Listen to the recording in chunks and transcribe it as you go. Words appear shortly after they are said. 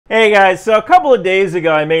Hey guys, so a couple of days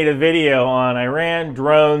ago I made a video on Iran,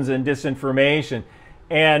 drones, and disinformation.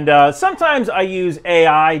 And sometimes I use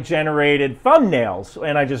AI generated thumbnails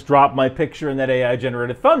and I just drop my picture in that AI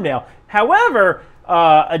generated thumbnail. However,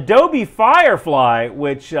 Adobe Firefly,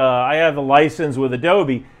 which I have a license with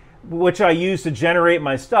Adobe, which I use to generate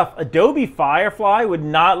my stuff, Adobe Firefly would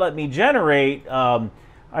not let me generate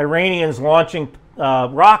Iranians launching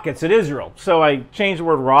rockets at Israel. So I changed the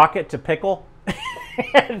word rocket to pickle.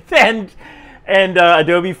 and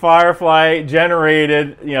Adobe Firefly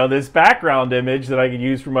generated, this background image that I could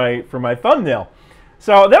use for my thumbnail.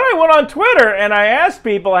 So then I went on Twitter and I asked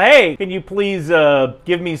people, hey, can you please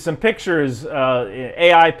give me some pictures,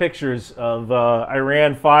 AI pictures of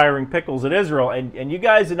Iran firing pickles at Israel? And you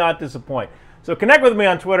guys did not disappoint. So connect with me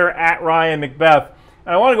on Twitter at ryanmcbeth.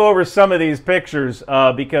 And I want to go over some of these pictures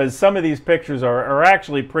because some of these pictures are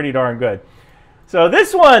actually pretty darn good. So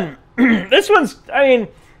this one. This one's,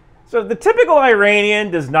 so the typical Iranian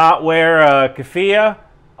does not wear a keffiyeh,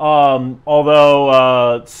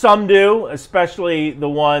 although some do, especially the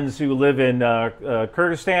ones who live in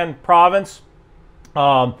Kyrgyzstan province.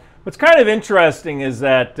 What's kind of interesting is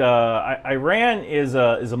that Iran is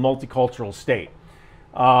a multicultural state.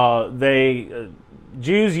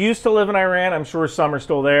 Jews used to live in Iran. I'm sure some are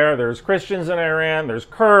still there. There's Christians in Iran. There's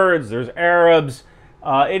Kurds. There's Arabs.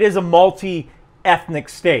 It is a multi-ethnic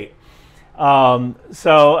state.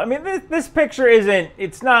 This picture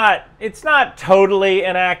it's not totally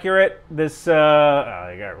inaccurate. This,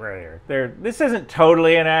 I got right here. This isn't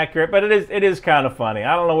totally inaccurate, but it is kind of funny.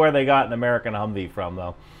 I don't know where they got an American Humvee from,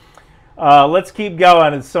 though. Let's keep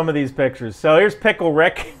going in some of these pictures. So here's Pickle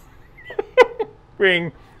Rick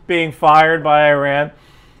being fired by Iran.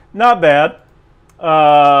 Not bad.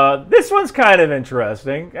 This one's kind of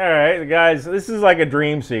interesting. All right, guys, this is like a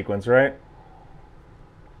dream sequence, right?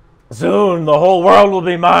 Soon, the whole world will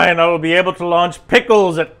be mine. I will be able to launch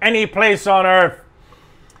pickles at any place on Earth.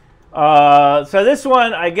 So this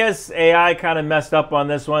one, I guess AI kind of messed up on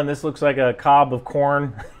this one. This looks like a cob of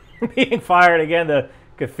corn being fired again, the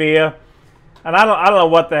keffiyeh. And I don't know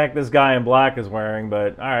what the heck this guy in black is wearing,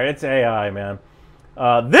 but all right, it's AI, man.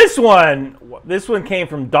 This one came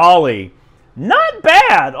from Dolly. Not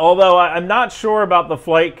bad, although I'm not sure about the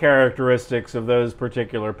flight characteristics of those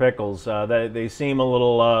particular pickles. They seem a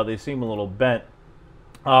little bent.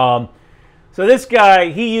 So this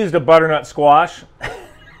guy, he used a butternut squash.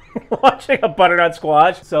 Watching a butternut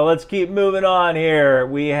squash. So let's keep moving on here.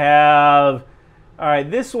 We have, all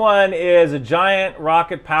right, this one is a giant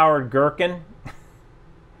rocket-powered gherkin.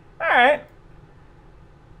 All right.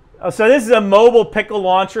 So this is a mobile pickle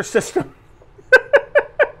launcher system.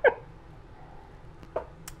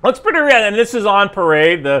 Looks pretty real, and this is on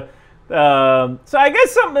parade. So I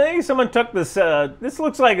guess maybe someone took this. This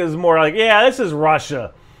looks like it was more like, yeah, this is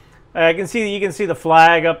Russia. You can see the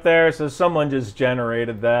flag up there. So someone just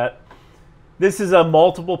generated that. This is a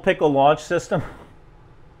multiple pickle launch system.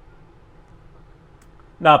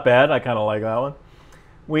 Not bad. I kind of like that one.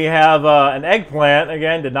 We have an eggplant.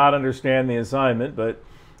 Again, did not understand the assignment, but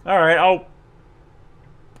all right.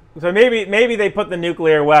 So maybe they put the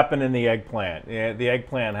nuclear weapon in the eggplant. Yeah, the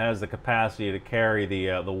eggplant has the capacity to carry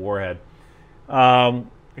the warhead. So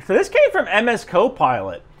this came from MS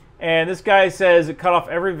Copilot, and this guy says it cut off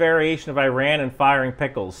every variation of Iran and firing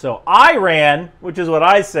pickles. So Iran, which is what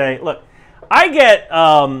I say. Look, I get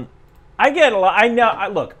a lot.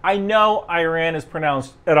 I know Iran is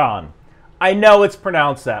pronounced Iran. I know it's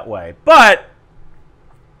pronounced that way, but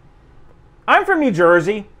I'm from New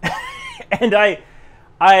Jersey, and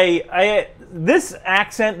this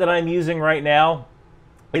accent that I'm using right now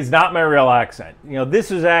is not my real accent.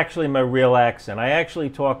 This is actually my real accent. I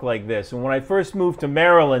actually talk like this. And when I first moved to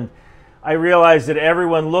Maryland, I realized that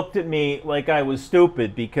everyone looked at me like I was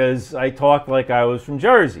stupid because I talked like I was from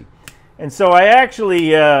Jersey. And so I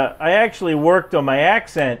actually worked on my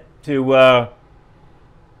accent to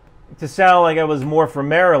sound like I was more from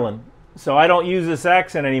Maryland. So I don't use this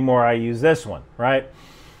accent anymore. I use this one, right?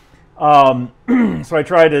 So I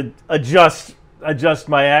try to adjust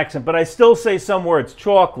my accent, but I still say some words.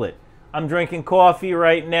 Chocolate. I'm drinking coffee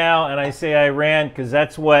right now, and I say Iran because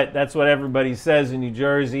that's what everybody says in New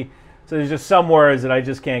Jersey. So there's just some words that I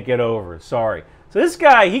just can't get over. Sorry. So this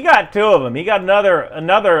guy, he got two of them. He got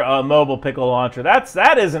another mobile pickle launcher.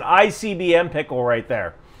 That is an ICBM pickle right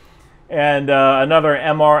there, and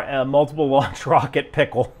another multiple launch rocket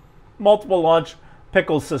pickle, multiple launch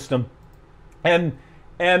pickle system, and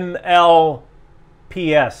MLPS.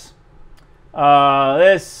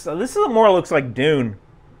 This more looks like Dune.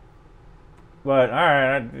 But all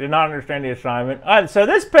right, I did not understand the assignment. So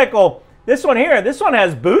this pickle, this one here, this one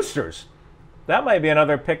has boosters. That might be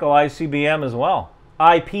another Pickle ICBM as well.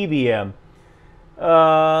 IPBM.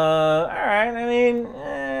 All right, I mean,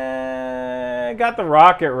 got the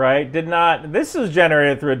rocket right. Did not. This was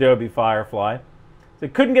generated through Adobe Firefly. They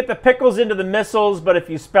couldn't get the pickles into the missiles, but if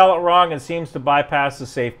you spell it wrong, it seems to bypass the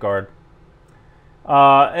safeguard.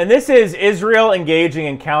 And this is Israel engaging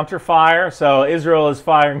in counterfire. So Israel is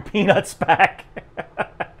firing peanuts back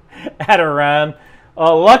at Iran.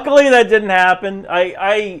 Luckily, that didn't happen.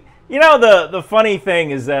 You know, the funny thing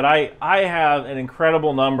is that I have an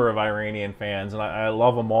incredible number of Iranian fans, and I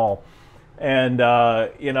love them all. And,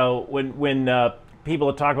 you know, when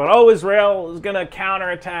people talk about, oh, Israel is going to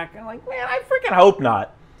counterattack, I'm like, man, I freaking hope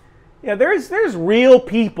not. Yeah, there's real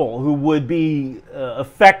people who would be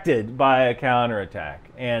affected by a counterattack.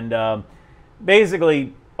 And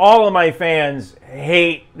basically, all of my fans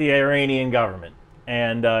hate the Iranian government.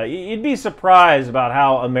 And you'd be surprised about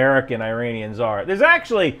how American Iranians are. There's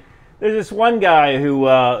this one guy who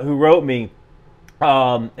wrote me,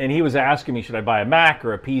 and he was asking me, should I buy a Mac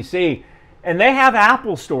or a PC? And they have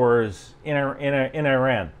Apple stores in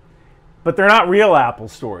Iran, but they're not real Apple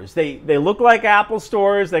stores. They look like Apple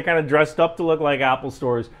stores. They kind of dressed up to look like Apple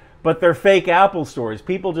stores, but they're fake Apple stores.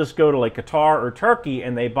 People just go to like Qatar or Turkey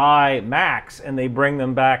and they buy Macs and they bring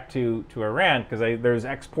them back to Iran because there's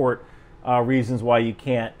export reasons why you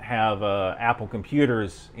can't have Apple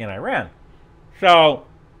computers in Iran. So,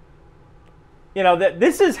 you know,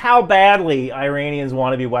 this is how badly Iranians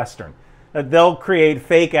want to be Western. That they'll create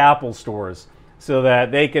fake Apple stores so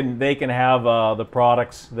that they can have the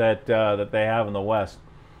products that they have in the West.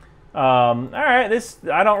 All right,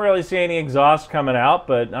 I don't really see any exhaust coming out,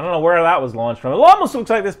 but I don't know where that was launched from. It almost looks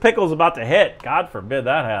like this pickle's about to hit. God forbid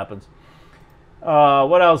that happens.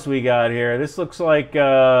 What else we got here? This looks like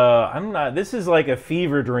this is like a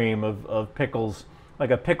fever dream of pickles,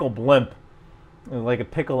 like a pickle blimp, like a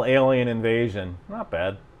pickle alien invasion. Not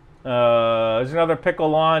bad. There's another pickle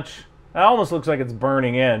launch. That almost looks like it's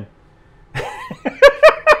burning in.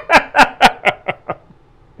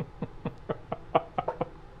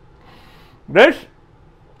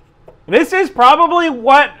 This is probably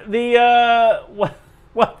what the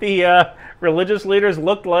religious leaders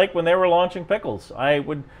looked like when they were launching pickles. I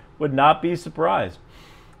would not be surprised.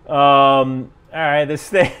 All right,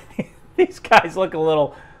 these guys look a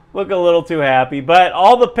little too happy, but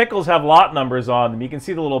all the pickles have lot numbers on them. You can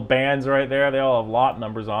see the little bands right there. They all have lot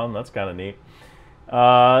numbers on them. That's kind of neat.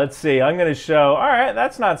 Let's see. I'm going to show. All right,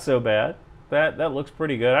 that's not so bad. That looks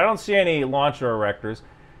pretty good. I don't see any launcher erectors.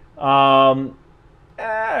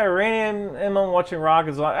 Iranian, I'm watching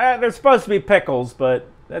rockets. They're supposed to be pickles, but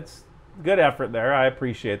that's good effort there. I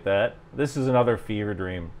appreciate that. This is another fever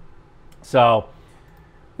dream. So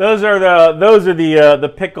those are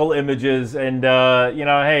the pickle images, and you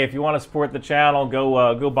know, hey, if you want to support the channel,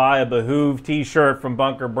 go buy a Behoove T-shirt from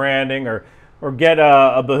Bunker Branding, or get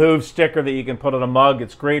a Behoove sticker that you can put on a mug.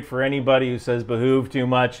 It's great for anybody who says Behoove too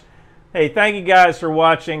much. Hey, thank you guys for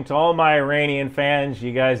watching. To all my Iranian fans,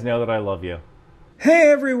 you guys know that I love you.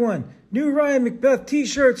 Hey everyone! New Ryan McBeth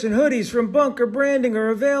t-shirts and hoodies from Bunker Branding are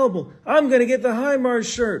available. I'm going to get the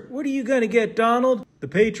HIMARS shirt. What are you going to get, Donald? The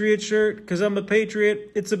Patriot shirt, because I'm a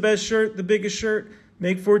patriot. It's the best shirt, the biggest shirt.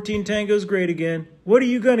 Make 14 tangos great again. What are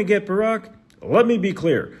you going to get, Barack? Let me be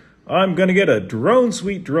clear. I'm going to get a Drone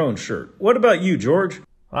Sweet Drone shirt. What about you, George?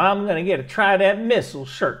 I'm going to get a Trident missile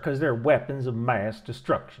shirt because they're weapons of mass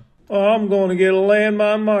destruction. I'm going to get a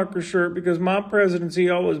landmine marker shirt because my presidency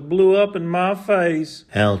always blew up in my face.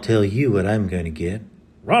 I'll tell you what I'm going to get.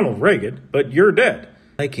 Ronald Reagan, but you're dead.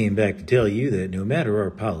 I came back to tell you that no matter our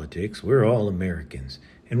politics, we're all Americans.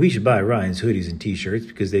 And we should buy Ryan's hoodies and t-shirts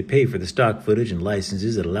because they pay for the stock footage and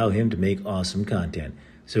licenses that allow him to make awesome content.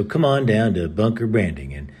 So come on down to Bunker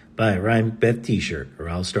Branding and buy a Ryan McBeth t-shirt or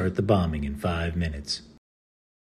I'll start the bombing in 5 minutes.